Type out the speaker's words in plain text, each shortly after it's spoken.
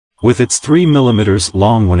With its 3 mm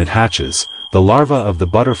long when it hatches, the larva of the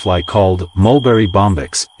butterfly called mulberry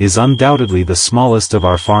bombyx is undoubtedly the smallest of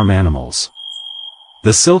our farm animals.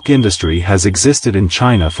 The silk industry has existed in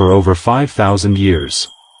China for over 5,000 years.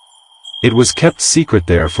 It was kept secret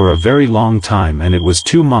there for a very long time, and it was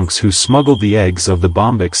 2 monks who smuggled the eggs of the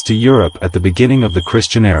bombyx to Europe at the beginning of the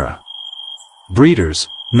Christian era. Breeders,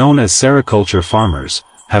 known as sericulture farmers,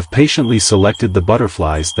 have patiently selected the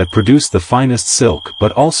butterflies that produce the finest silk,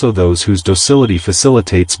 but also those whose docility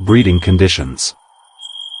facilitates breeding conditions.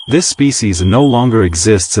 This species no longer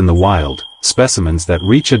exists in the wild. Specimens that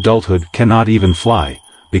reach adulthood cannot even fly,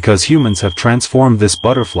 because humans have transformed this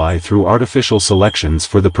butterfly through artificial selections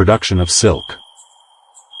for the production of silk.